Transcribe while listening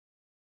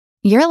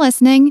You're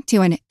listening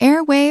to an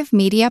Airwave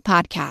Media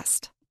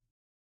Podcast.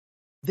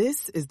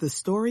 This is the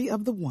story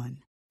of the one.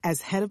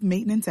 As head of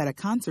maintenance at a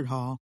concert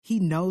hall, he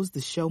knows the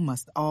show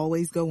must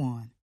always go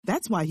on.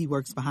 That's why he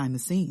works behind the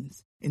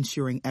scenes,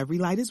 ensuring every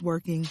light is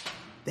working,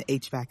 the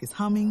HVAC is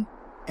humming,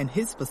 and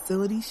his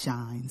facility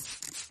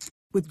shines.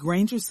 With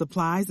Grainger's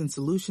supplies and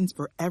solutions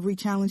for every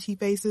challenge he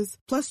faces,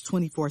 plus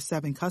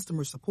 24/7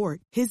 customer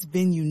support, his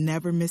venue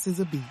never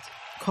misses a beat.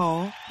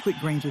 Call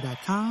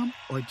quickgrainger.com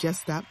or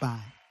just stop by.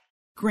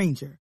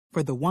 Grainger,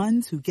 for the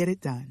ones who get it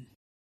done.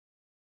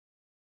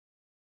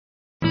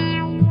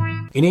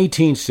 In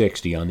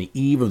 1860, on the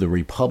eve of the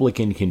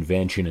Republican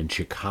convention in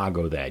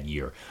Chicago that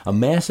year, a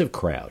massive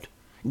crowd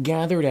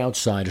gathered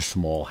outside a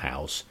small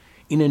house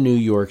in a New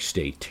York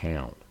State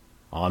town.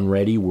 On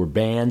ready were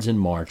bands and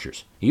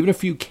marchers, even a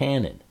few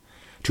cannon,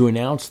 to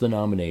announce the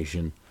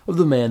nomination of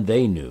the man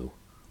they knew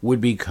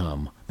would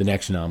become the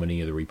next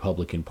nominee of the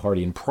Republican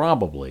Party and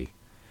probably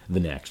the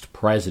next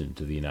president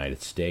of the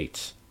United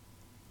States,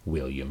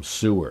 William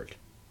Seward.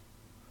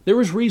 There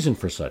was reason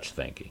for such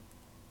thinking.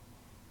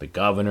 The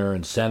governor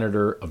and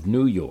senator of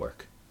New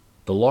York,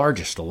 the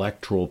largest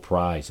electoral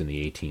prize in the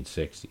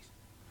 1860s,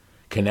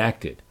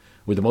 connected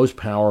with the most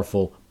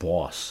powerful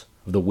boss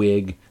of the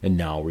Whig and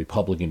now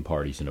Republican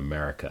parties in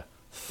America,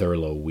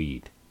 Thurlow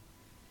Weed.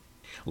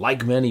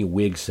 Like many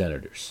Whig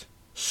senators,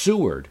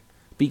 Seward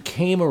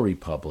became a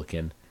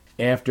Republican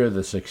after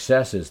the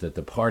successes that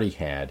the party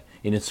had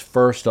in its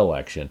first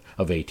election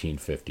of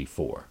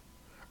 1854,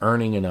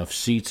 earning enough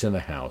seats in the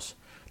House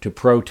to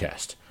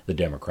protest the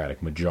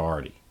Democratic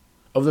majority.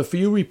 Of the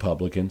few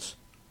Republicans,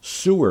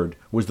 Seward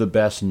was the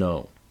best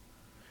known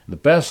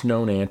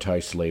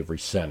anti-slavery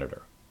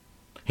senator.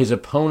 His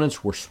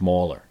opponents were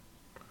smaller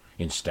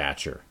in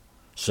stature.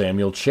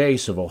 Samuel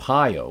Chase of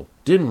Ohio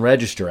didn't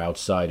register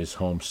outside his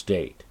home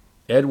state.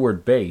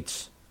 Edward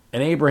Bates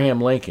and Abraham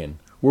Lincoln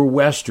were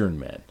Western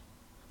men.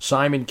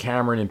 Simon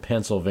Cameron in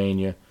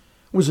Pennsylvania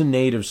was a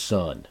native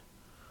son,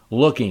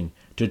 looking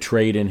to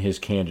trade in his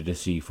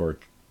candidacy for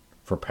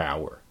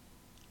power.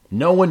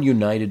 No one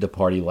united the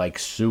party like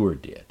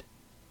Seward did.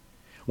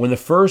 When the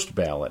first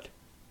ballot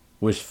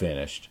was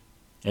finished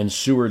and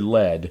Seward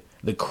led,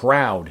 the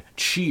crowd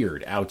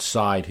cheered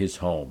outside his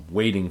home,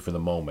 waiting for the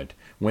moment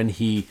when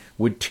he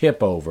would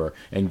tip over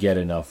and get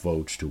enough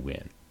votes to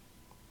win.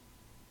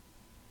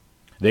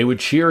 They would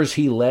cheer as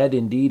he led,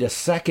 indeed, a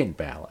second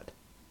ballot.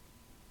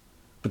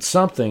 But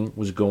something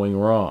was going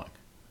wrong.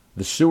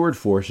 The Seward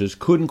forces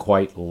couldn't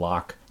quite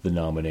lock the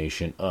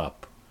nomination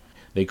up.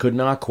 They could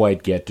not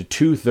quite get to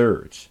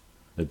 2/3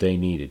 that they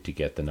needed to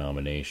get the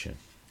nomination.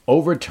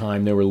 Over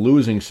time, they were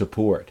losing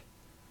support,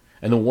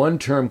 and the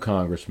one-term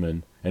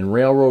congressman and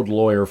railroad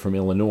lawyer from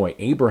Illinois,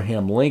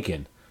 Abraham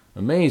Lincoln,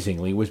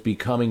 amazingly, was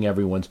becoming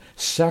everyone's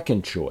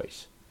second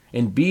choice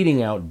and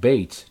beating out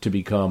Bates to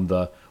become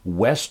the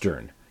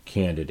Western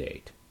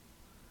candidate.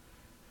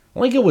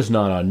 Lincoln was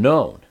not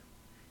unknown.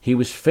 He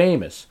was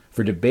famous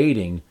for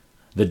debating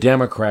the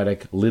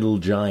Democratic little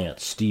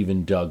giant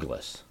Stephen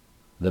Douglas,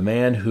 the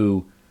man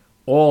who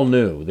all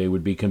knew they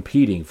would be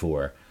competing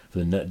for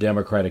the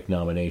Democratic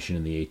nomination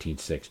in the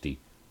 1860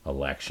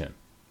 election.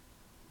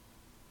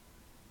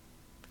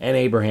 And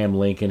Abraham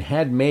Lincoln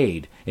had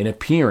made an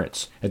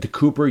appearance at the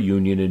Cooper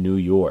Union in New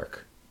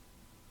York.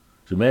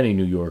 So many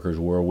New Yorkers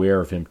were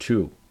aware of him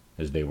too,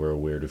 as they were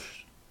aware of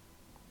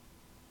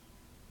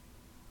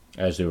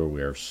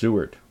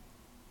Seward.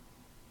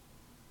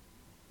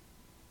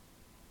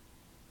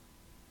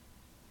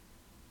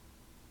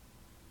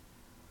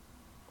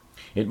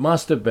 It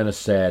must have been a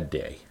sad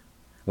day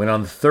when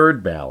on the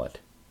third ballot,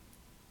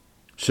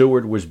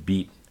 Seward was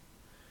beaten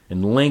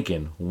and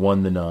Lincoln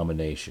won the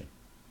nomination.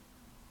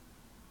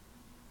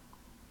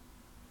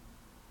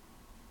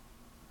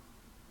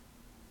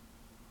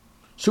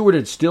 Seward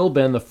had still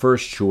been the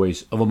first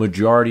choice of a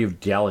majority of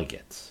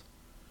delegates,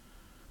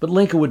 but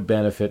Lincoln would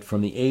benefit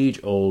from the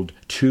age-old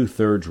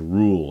 2/3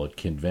 rule at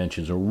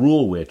conventions, a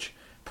rule which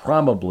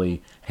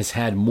probably has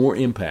had more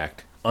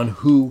impact on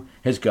who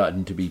has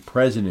gotten to be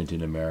president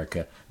in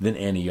America than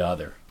any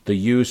other. The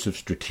use of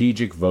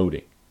strategic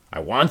voting.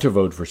 I want to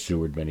vote for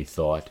Seward, many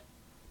thought,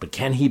 but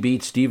can he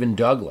beat Stephen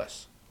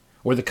Douglas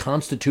or the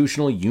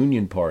Constitutional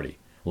Union Party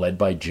led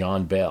by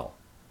John Bell?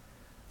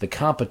 The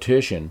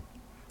competition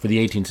for the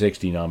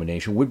 1860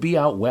 nomination would be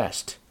out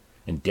west,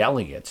 and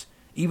delegates,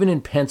 even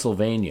in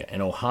Pennsylvania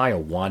and Ohio,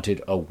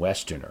 wanted a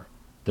Westerner.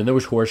 Then there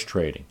was horse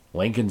trading.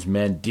 Lincoln's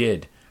men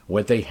did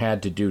what they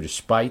had to do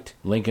despite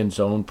Lincoln's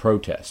own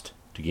protest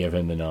to give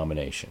him the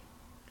nomination.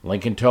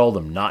 Lincoln told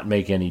them not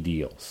make any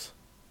deals.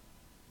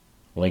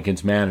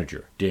 Lincoln's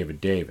manager,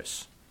 David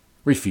Davis,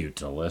 refused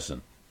to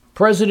listen.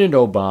 President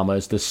Obama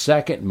is the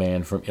second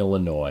man from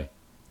Illinois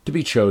to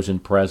be chosen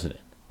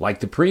president.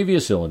 Like the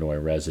previous Illinois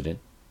resident,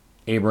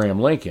 Abraham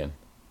Lincoln,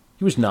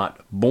 he was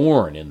not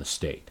born in the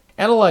state.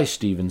 Adlai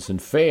Stevenson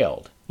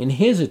failed in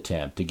his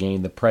attempt to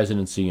gain the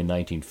presidency in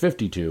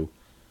 1952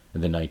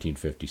 and then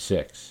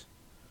 1956.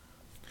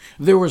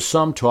 There was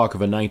some talk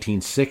of a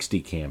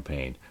 1960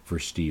 campaign for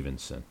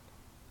Stevenson,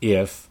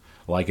 if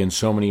Like in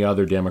so many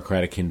other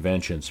Democratic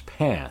conventions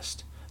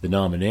past, the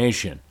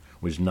nomination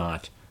was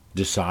not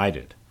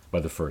decided by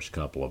the first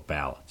couple of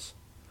ballots.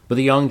 But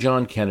the young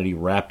John Kennedy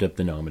wrapped up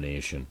the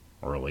nomination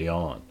early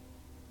on.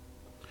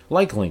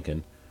 Like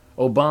Lincoln,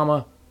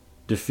 Obama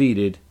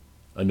defeated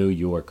a New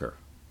Yorker.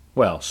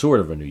 Well, sort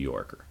of a New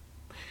Yorker.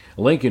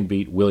 Lincoln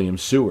beat William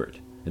Seward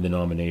in the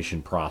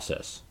nomination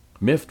process.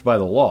 Miffed by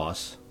the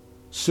loss,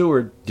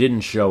 Seward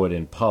didn't show it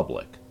in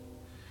public,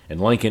 and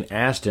Lincoln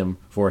asked him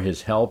for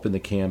his help in the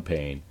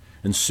campaign,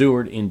 and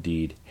Seward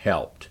indeed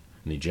helped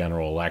in the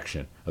general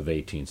election of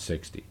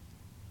 1860.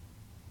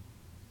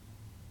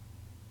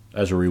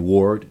 As a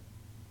reward,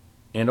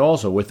 and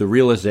also with the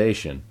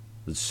realization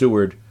that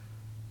Seward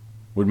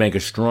would make a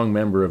strong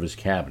member of his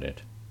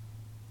cabinet,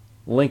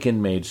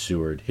 Lincoln made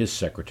Seward his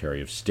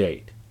Secretary of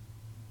State.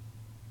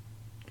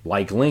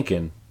 Like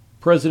Lincoln,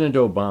 President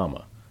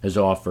Obama has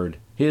offered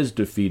his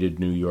defeated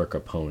New York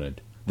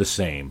opponent the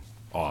same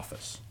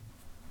office.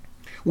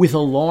 With a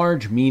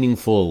large,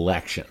 meaningful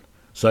election,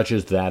 such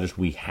as that as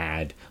we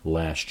had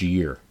last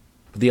year,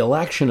 the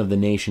election of the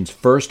nation's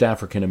first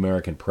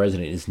African-American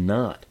president is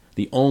not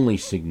the only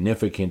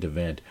significant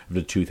event of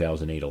the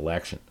 2008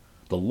 election.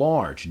 The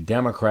large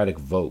Democratic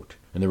vote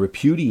and the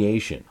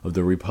repudiation of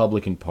the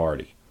Republican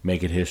Party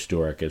make it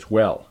historic as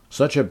well.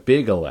 Such a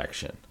big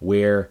election,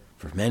 where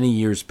for many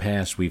years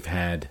past we've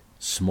had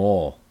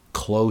small,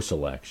 close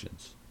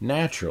elections,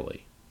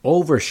 naturally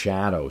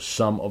overshadows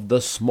some of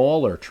the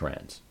smaller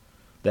trends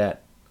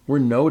that were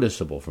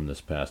noticeable from this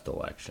past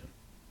election.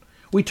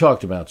 We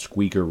talked about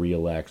squeaker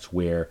re-elects,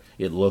 where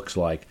it looks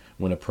like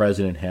when a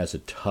president has a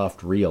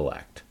tough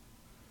re-elect,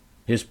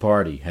 his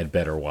party had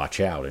better watch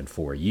out in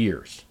 4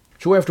 years.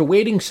 So after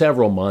waiting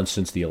several months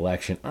since the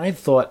election, I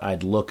thought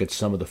I'd look at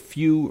some of the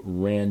few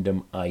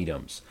random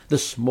items, the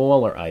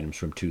smaller items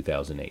from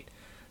 2008,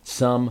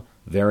 some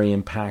very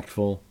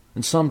impactful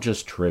and some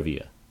just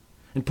trivia,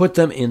 and put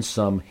them in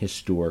some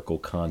historical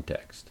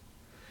context.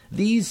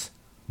 These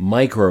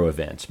micro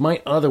events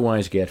might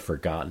otherwise get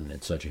forgotten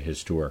in such a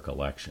historic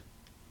election.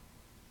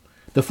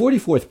 The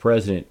 44th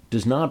president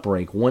does not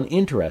break one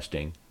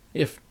interesting,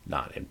 if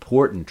not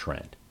important,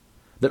 trend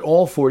that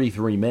all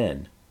 43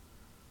 men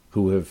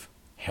who have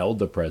held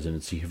the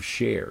presidency have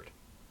shared.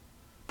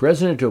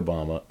 President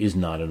Obama is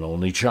not an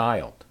only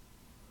child.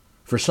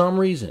 For some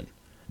reason,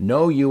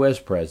 no U.S.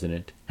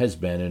 president has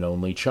been an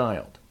only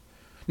child.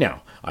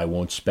 Now, I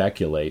won't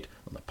speculate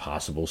on the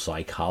possible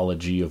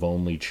psychology of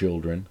only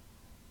children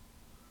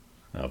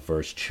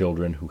versus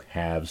children who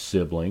have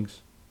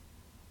siblings.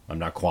 I'm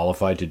not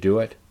qualified to do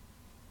it,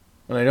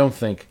 and I don't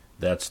think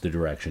that's the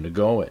direction to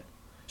go in.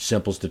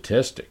 Simple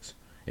statistics,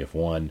 if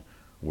one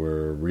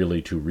were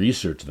really to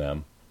research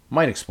them,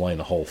 might explain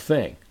the whole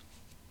thing.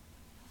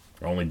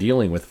 We're only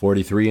dealing with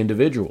 43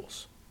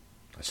 individuals.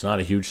 That's not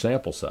a huge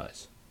sample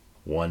size.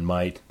 One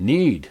might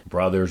need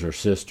brothers or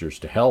sisters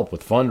to help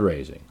with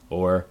fundraising,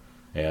 or,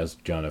 as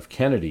John F.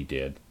 Kennedy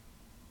did,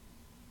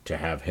 to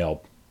have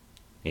help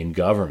in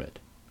government.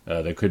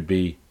 There could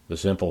be the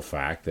simple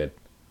fact that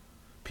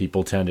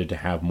people tended to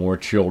have more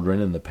children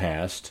in the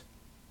past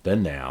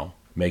than now,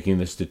 making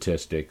the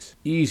statistics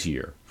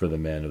easier for the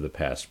men of the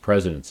past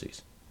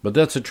presidencies. But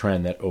that's a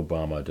trend that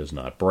Obama does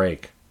not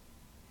break.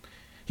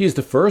 He is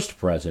the first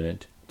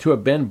president to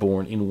have been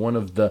born in one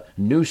of the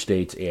new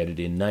states added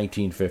in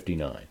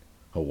 1959,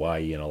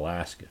 Hawaii and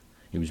Alaska.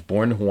 He was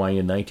born in Hawaii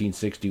in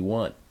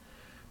 1961,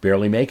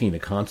 barely making the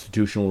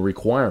constitutional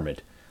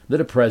requirement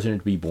that a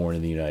president be born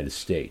in the United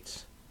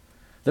States.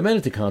 The men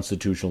at the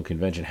Constitutional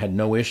Convention had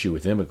no issue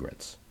with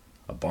immigrants.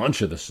 A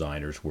bunch of the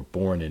signers were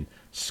born in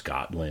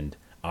Scotland,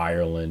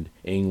 Ireland,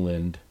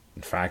 England.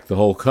 In fact, the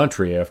whole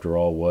country, after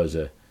all,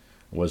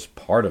 was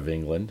part of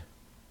England.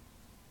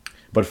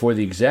 But for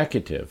the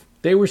executive,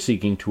 they were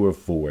seeking to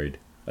avoid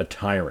a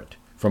tyrant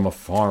from a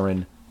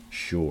foreign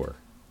shore.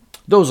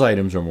 Those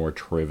items are more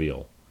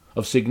trivial.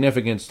 Of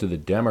significance to the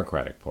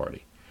Democratic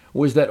Party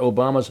was that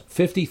Obama's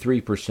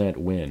 53%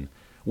 win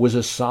was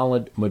a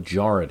solid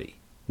majority,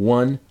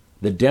 one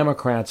the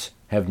Democrats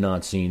have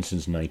not seen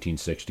since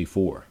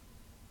 1964.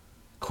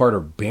 Carter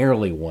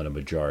barely won a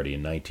majority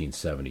in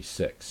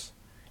 1976,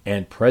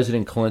 and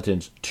President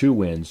Clinton's 2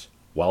 wins,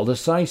 while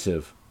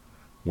decisive,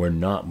 were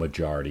not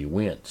majority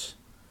wins.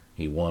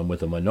 He won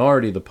with a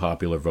minority of the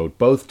popular vote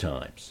both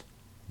times,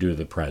 due to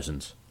the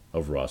presence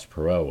of Ross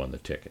Perot on the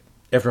ticket.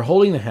 After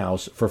holding the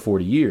House for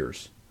 40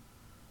 years,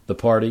 the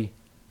party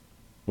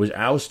was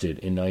ousted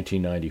in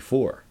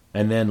 1994,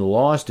 and then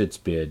lost its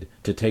bid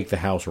to take the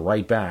House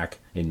right back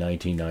in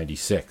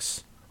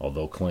 1996,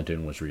 although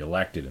Clinton was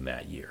reelected in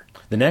that year.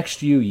 The next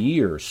few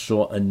years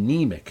saw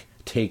anemic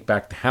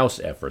take-back-the-House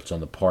efforts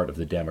on the part of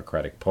the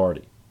Democratic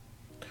Party,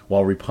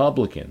 while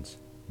Republicans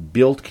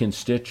built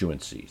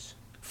constituencies,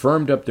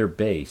 firmed up their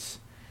base,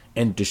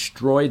 and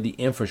destroyed the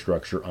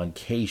infrastructure on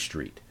K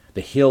Street,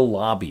 the Hill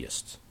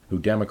lobbyists who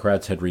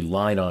Democrats had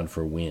relied on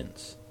for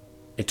wins.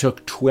 It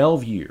took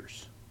 12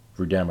 years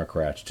for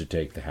Democrats to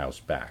take the House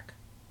back.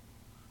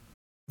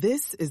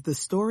 This is the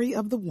story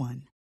of the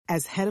one.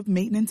 As head of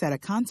maintenance at a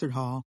concert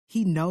hall,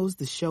 he knows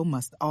the show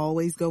must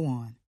always go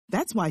on.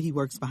 That's why he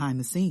works behind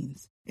the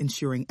scenes,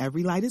 ensuring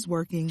every light is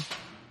working,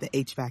 the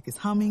HVAC is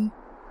humming,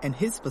 and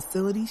his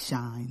facility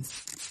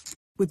shines.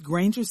 With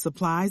Grainger's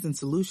supplies and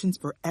solutions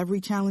for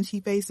every challenge he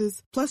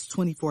faces, plus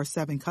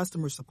 24/7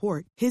 customer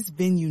support, his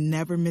venue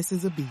never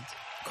misses a beat.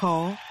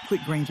 Call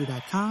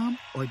quickgrainger.com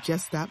or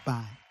just stop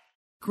by.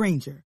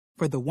 Grainger,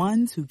 for the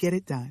ones who get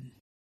it done.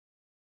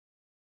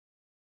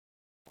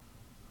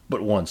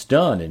 But once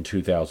done in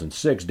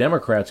 2006,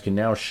 Democrats can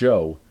now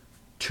show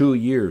 2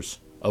 years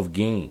of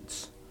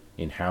gains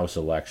in House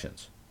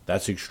elections.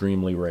 That's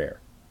extremely rare.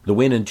 The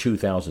win in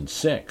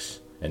 2006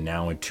 and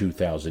now in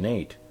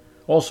 2008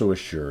 also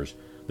assures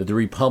that the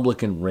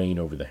Republican reign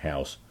over the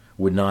House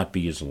would not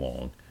be as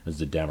long as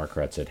the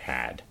Democrats had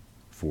had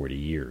 40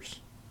 years.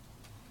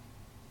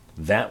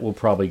 That will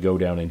probably go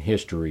down in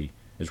history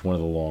as one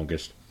of the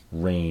longest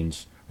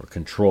reigns or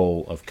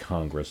control of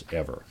Congress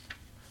ever.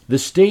 The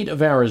state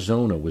of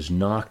Arizona was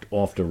knocked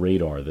off the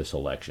radar this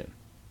election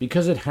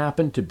because it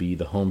happened to be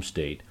the home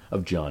state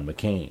of John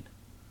McCain.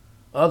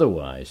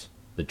 Otherwise,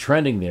 the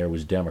trending there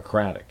was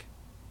Democratic.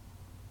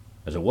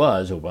 As it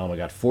was, Obama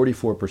got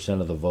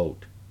 44% of the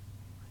vote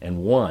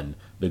and won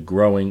the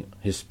growing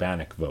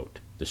Hispanic vote,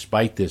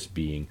 despite this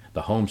being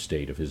the home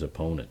state of his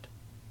opponent.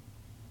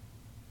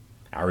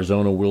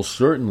 Arizona will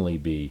certainly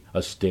be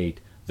a state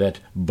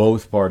that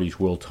both parties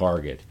will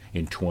target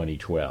in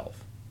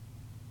 2012.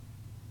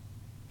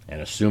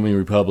 And assuming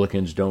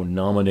Republicans don't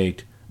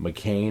nominate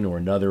McCain or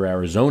another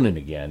Arizonan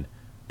again,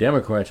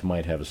 Democrats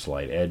might have a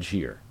slight edge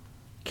here.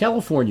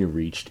 California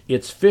reached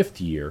its 5th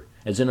year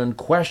as an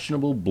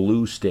unquestionable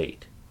blue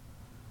state,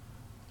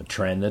 a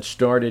trend that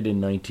started in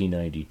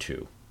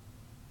 1992.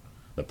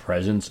 The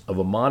presence of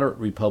a moderate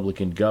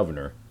Republican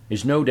governor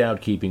is no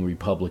doubt keeping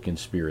Republican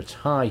spirits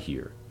high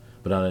here,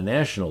 but on a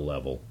national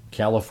level,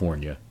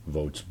 California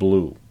votes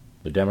blue.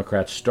 The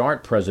Democrats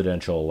start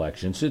presidential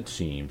elections, it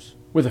seems,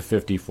 with a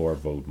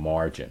 54-vote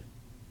margin.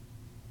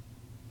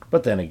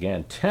 But then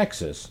again,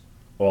 Texas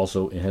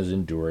also has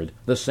endured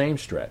the same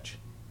stretch.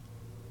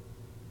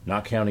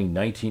 Not counting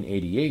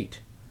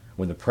 1988,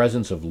 when the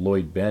presence of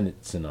Lloyd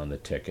Bentsen on the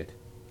ticket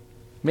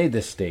made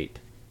the state,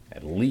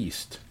 at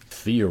least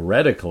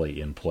theoretically,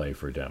 in play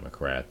for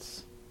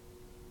Democrats.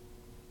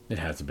 It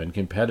hasn't been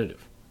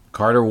competitive.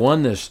 Carter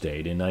won this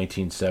state in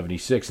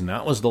 1976, and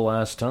that was the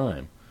last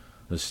time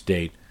the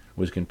state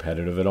was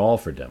competitive at all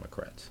for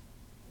Democrats.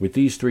 With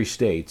these 3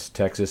 states,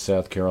 Texas,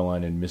 South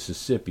Carolina, and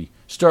Mississippi,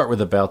 start with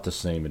about the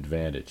same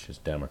advantage as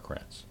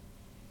Democrats.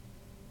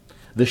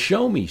 The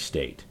show-me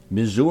state,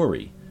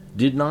 Missouri,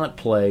 did not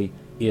play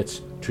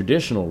its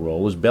traditional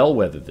role as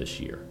bellwether this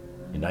year.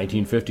 In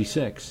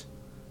 1956,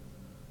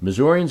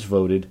 Missourians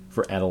voted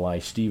for Adlai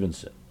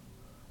Stevenson,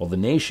 while the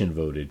nation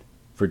voted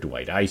for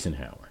Dwight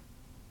Eisenhower.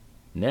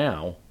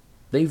 Now,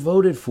 they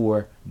voted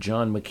for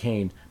John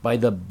McCain by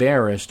the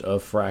barest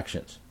of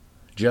fractions,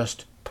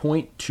 just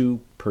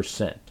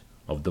 0.2%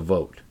 of the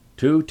vote,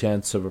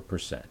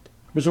 0.2%.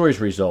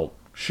 Missouri's result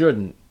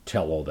shouldn't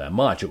tell all that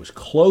much. It was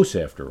close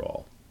after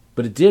all.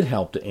 But it did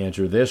help to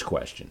answer this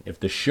question, if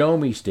the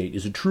show-me state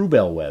is a true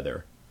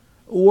bellwether,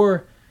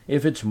 or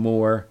if it's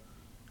more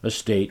a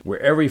state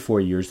where every 4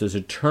 years there's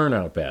a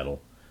turnout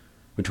battle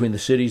between the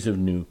cities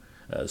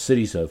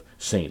of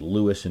St.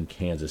 Louis and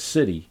Kansas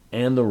City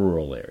and the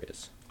rural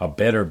areas. A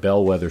better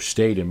bellwether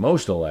state in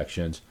most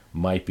elections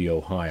might be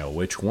Ohio,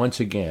 which once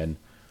again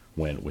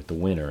went with the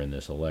winner in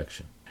this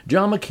election.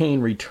 John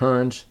McCain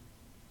returns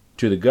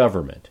to the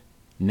government,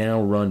 now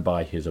run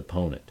by his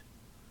opponent.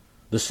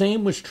 The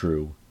same was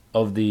true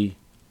of the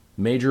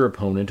major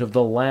opponent of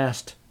the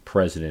last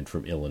president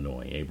from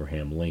Illinois,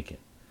 Abraham Lincoln,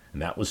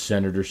 and that was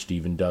Senator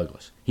Stephen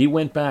Douglas. He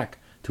went back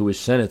to his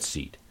Senate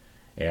seat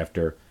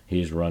after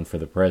his run for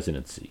the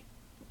presidency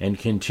and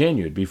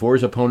continued, before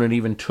his opponent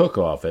even took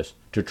office,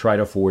 to try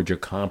to forge a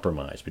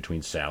compromise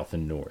between South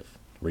and North.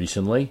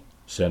 Recently,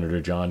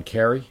 Senator John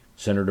Kerry,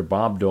 Senator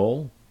Bob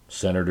Dole,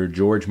 Senator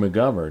George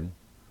McGovern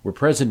were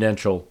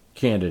presidential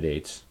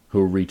candidates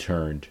who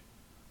returned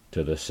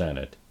to the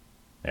Senate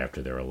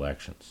after their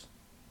elections.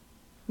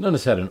 None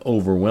has had an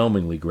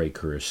overwhelmingly great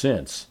career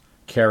since.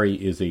 Kerry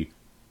is a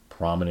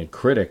prominent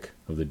critic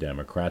of the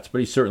Democrats, but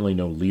he's certainly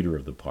no leader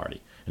of the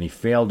party, and he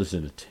failed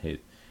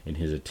in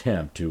his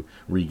attempt to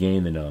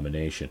regain the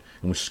nomination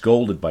and was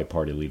scolded by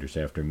party leaders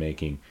after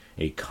making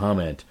a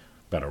comment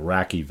about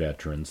Iraqi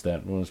veterans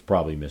that was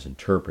probably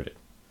misinterpreted.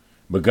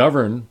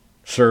 McGovern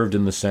served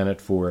in the Senate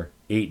for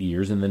 8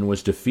 years and then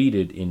was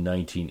defeated in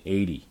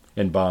 1980,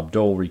 and Bob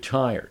Dole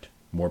retired,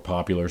 more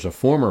popular as a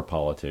former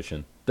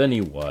politician than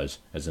he was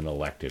as an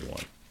elected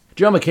one.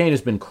 John McCain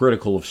has been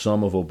critical of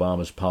some of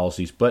Obama's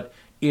policies, but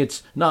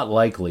it's not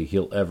likely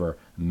he'll ever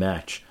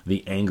match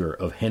the anger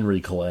of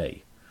Henry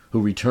Clay,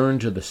 who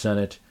returned to the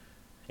Senate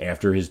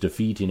after his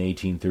defeat in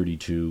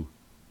 1832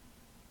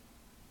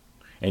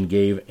 and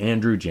gave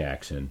Andrew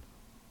Jackson,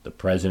 the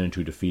president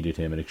who defeated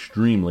him, an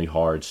extremely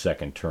hard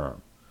second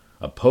term,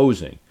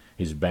 opposing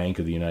his Bank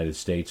of the United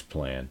States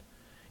plan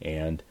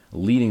and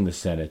leading the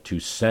Senate to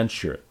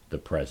censure the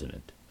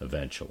president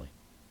eventually.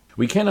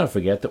 We cannot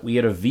forget that we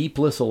had a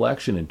veep-less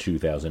election in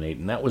 2008,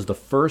 and that was the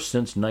first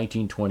since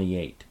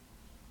 1928,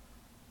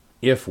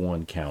 if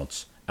one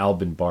counts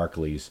Alben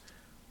Barkley's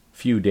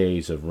few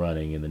days of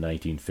running in the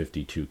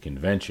 1952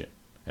 convention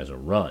as a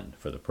run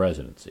for the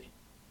presidency.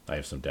 I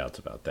have some doubts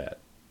about that.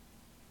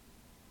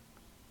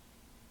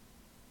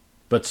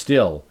 But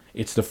still,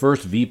 it's the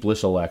first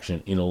veep-less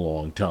election in a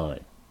long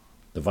time.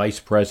 The vice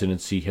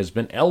presidency has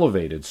been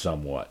elevated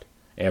somewhat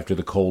after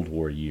the Cold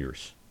War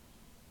years.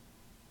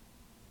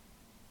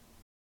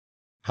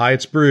 Hi,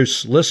 it's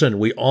Bruce. Listen,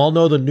 we all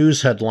know the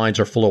news headlines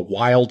are full of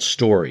wild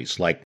stories,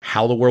 like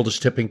how the world is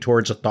tipping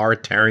towards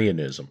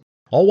authoritarianism,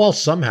 all while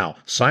somehow,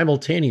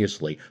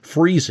 simultaneously,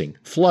 freezing,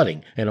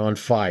 flooding, and on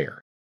fire.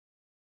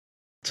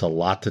 It's a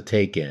lot to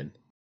take in.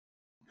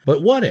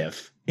 But what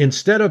if,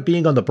 instead of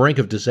being on the brink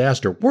of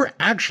disaster, we're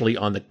actually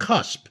on the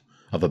cusp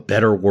of a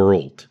better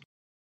world?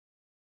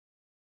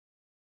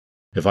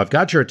 If I've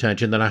got your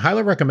attention, then I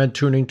highly recommend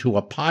tuning to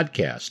a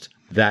podcast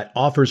that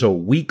offers a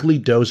weekly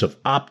dose of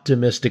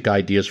optimistic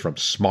ideas from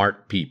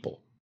smart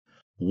people.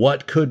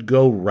 What Could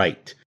Go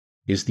Right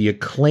is the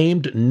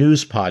acclaimed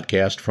news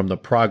podcast from the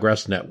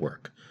Progress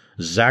Network.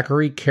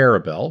 Zachary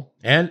Karabell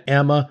and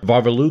Emma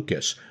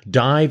Varvaloucas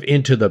dive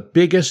into the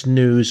biggest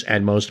news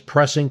and most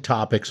pressing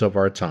topics of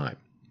our time,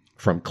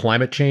 from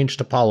climate change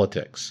to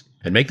politics,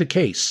 and make the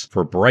case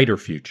for a brighter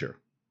future.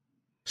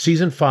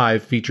 Season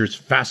 5 features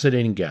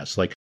fascinating guests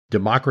like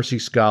democracy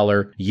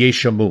scholar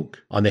Yesha Mounk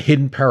on the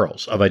hidden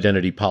perils of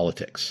identity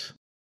politics,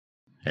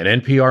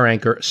 and NPR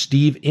anchor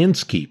Steve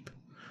Inskeep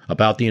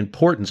about the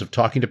importance of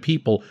talking to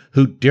people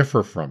who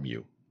differ from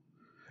you,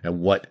 and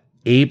what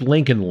Abe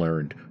Lincoln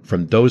learned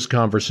from those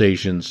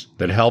conversations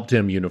that helped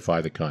him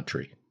unify the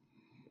country.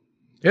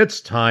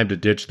 It's time to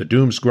ditch the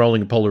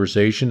doom-scrolling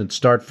polarization and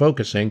start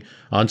focusing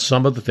on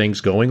some of the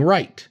things going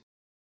right.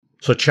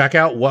 So check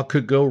out What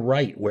Could Go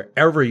Right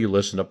wherever you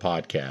listen to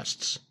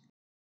podcasts.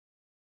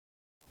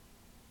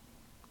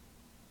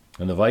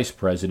 And the vice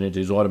president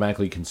is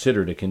automatically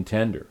considered a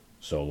contender,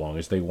 so long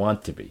as they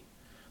want to be.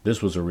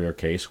 This was a rare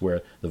case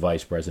where the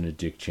vice president,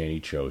 Dick Cheney,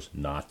 chose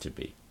not to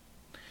be.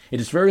 It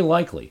is very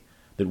likely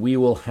that we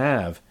will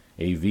have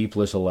a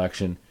veep-less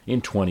election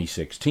in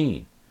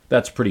 2016.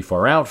 That's pretty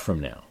far out from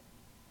now.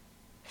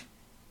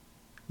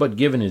 But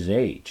given his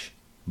age,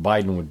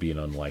 Biden would be an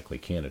unlikely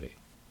candidate.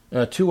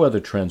 Two other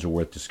trends are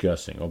worth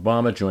discussing.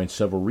 Obama joined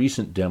several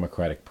recent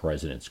Democratic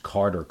presidents,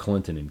 Carter,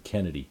 Clinton, and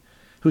Kennedy,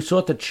 who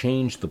sought to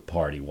change the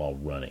party while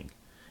running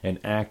and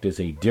act as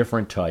a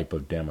different type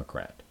of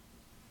Democrat.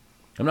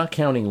 I'm not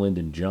counting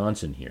Lyndon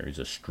Johnson here. He's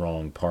a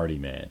strong party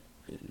man,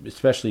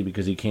 especially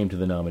because he came to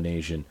the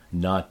nomination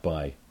not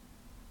by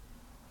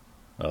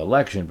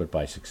election but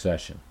by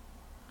succession.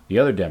 The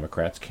other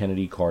Democrats,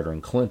 Kennedy, Carter,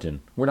 and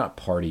Clinton, were not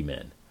party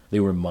men. They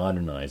were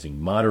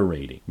modernizing,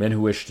 moderating, men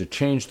who wished to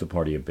change the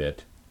party a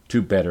bit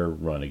to better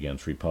run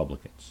against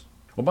Republicans.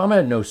 Obama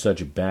had no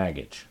such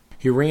baggage.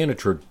 He ran a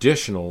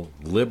traditional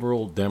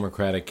liberal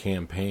Democratic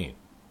campaign,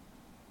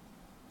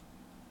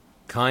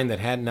 kind that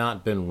had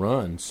not been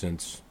run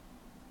since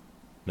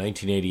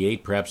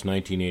 1988, perhaps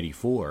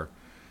 1984,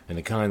 and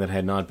the kind that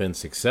had not been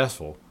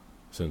successful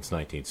since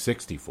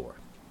 1964.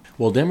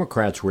 While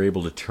Democrats were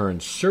able to turn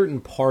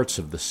certain parts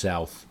of the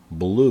South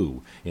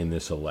blue in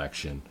this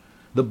election,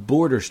 the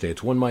border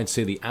states, one might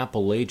say the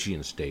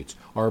Appalachian states,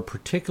 are a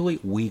particularly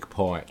weak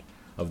part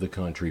of the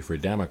country for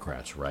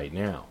Democrats right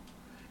now.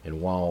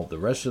 And while the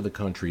rest of the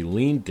country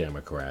leaned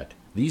Democrat,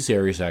 these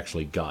areas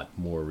actually got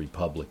more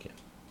Republican.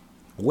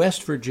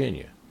 West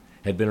Virginia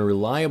had been a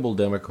reliable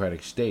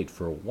Democratic state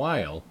for a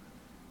while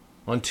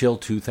until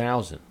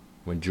 2000,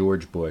 when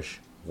George Bush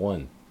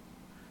won.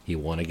 He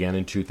won again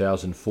in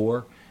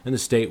 2004, and the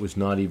state was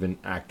not even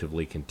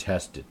actively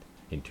contested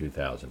in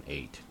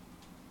 2008.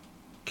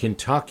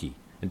 Kentucky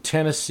and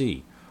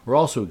Tennessee were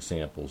also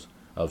examples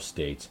of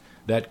states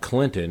that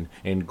Clinton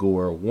and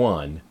Gore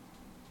won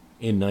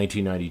in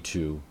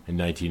 1992 and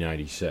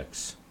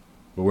 1996,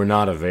 but were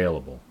not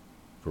available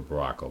for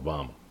Barack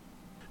Obama.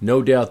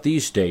 No doubt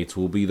these states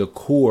will be the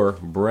core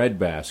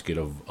breadbasket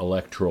of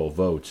electoral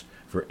votes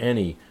for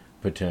any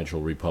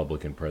potential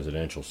Republican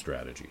presidential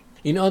strategy.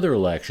 In other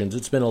elections,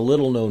 it's been a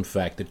little-known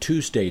fact that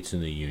two states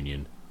in the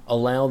Union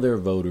allow their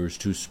voters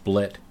to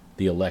split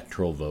the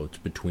electoral votes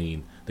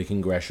between the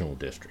congressional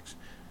districts.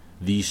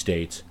 These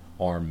states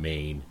are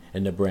Maine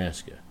and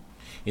Nebraska.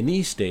 In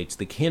these states,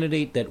 the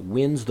candidate that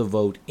wins the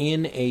vote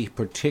in a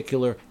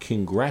particular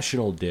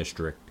congressional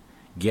district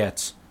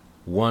gets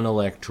one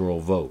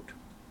electoral vote.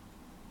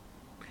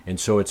 And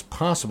so it's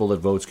possible that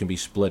votes can be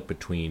split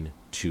between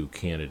two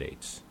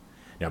candidates.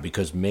 Now,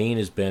 because Maine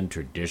has been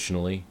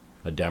traditionally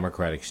a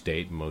Democratic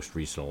state in most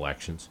recent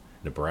elections,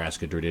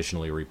 Nebraska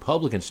traditionally a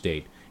Republican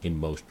state in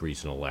most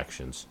recent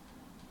elections,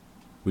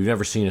 we've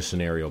never seen a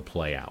scenario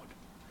play out.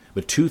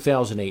 But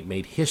 2008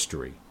 made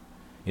history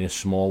in a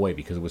small way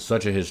because it was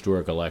such a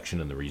historic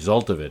election and the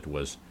result of it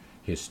was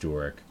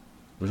historic.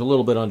 It was a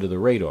little bit under the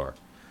radar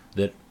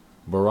that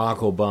Barack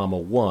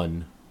Obama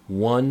won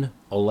one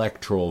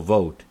electoral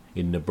vote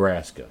in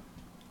Nebraska.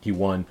 He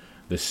won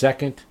The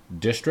 2nd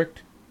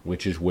District,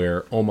 which is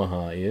where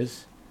Omaha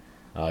is,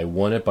 I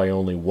won it by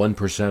only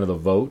 1% of the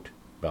vote,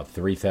 about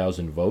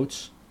 3,000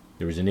 votes.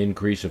 There was an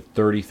increase of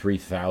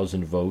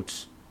 33,000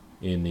 votes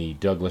in the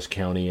Douglas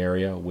County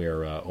area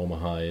where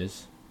Omaha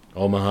is.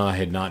 Omaha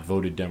had not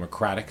voted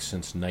Democratic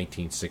since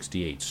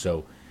 1968, so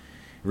it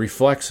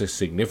reflects a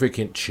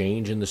significant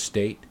change in the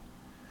state.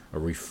 It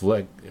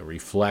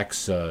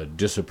reflects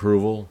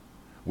disapproval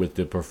with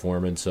the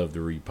performance of the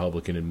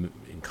Republican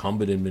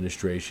incumbent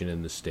administration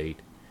in the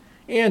state.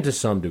 And to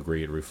some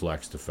degree, it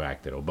reflects the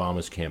fact that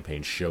Obama's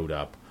campaign showed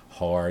up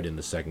hard in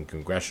the 2nd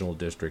Congressional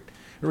District,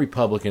 and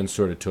Republicans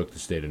sort of took the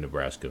state of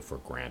Nebraska for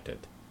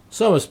granted.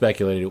 Some have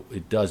speculated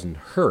it doesn't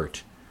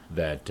hurt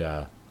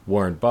that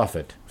Warren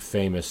Buffett,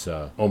 famous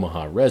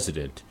Omaha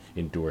resident,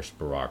 endorsed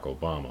Barack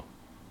Obama.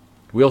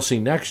 We'll see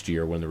next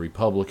year when the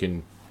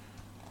Republican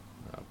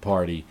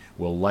Party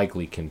will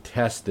likely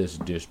contest this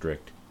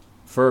district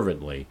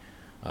fervently,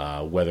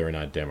 whether or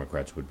not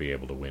Democrats would be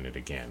able to win it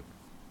again.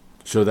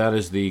 So that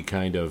is the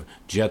kind of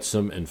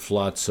jetsam and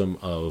flotsam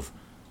of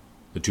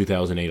the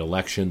 2008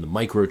 election, the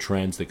micro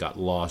trends that got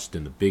lost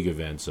in the big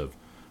events of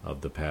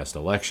the past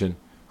election.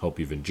 Hope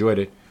you've enjoyed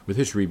it. With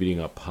History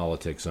Beating Up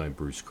Politics, I'm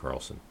Bruce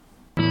Carlson.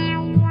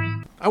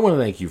 I want to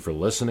thank you for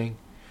listening.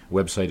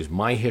 The website is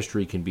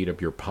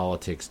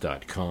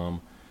myhistorycanbeatupyourpolitics.com.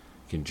 You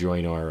can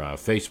join our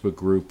Facebook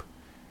group,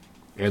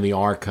 and the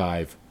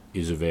archive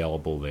is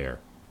available there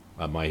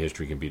at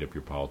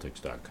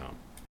myhistorycanbeatupyourpolitics.com.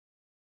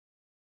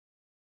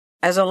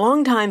 As a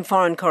longtime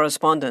foreign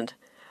correspondent,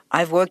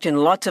 I've worked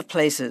in lots of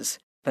places,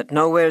 but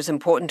nowhere as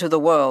important to the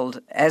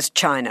world as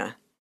China.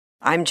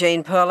 I'm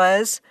Jane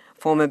Perlez,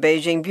 former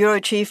Beijing bureau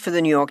chief for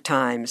the New York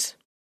Times.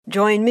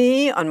 Join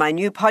me on my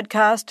new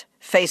podcast,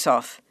 Face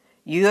Off,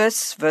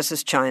 U.S.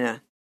 versus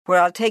China, where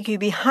I'll take you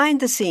behind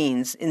the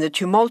scenes in the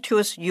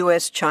tumultuous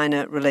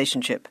U.S.-China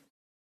relationship.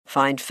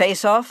 Find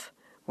Face Off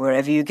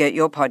wherever you get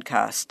your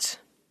podcasts.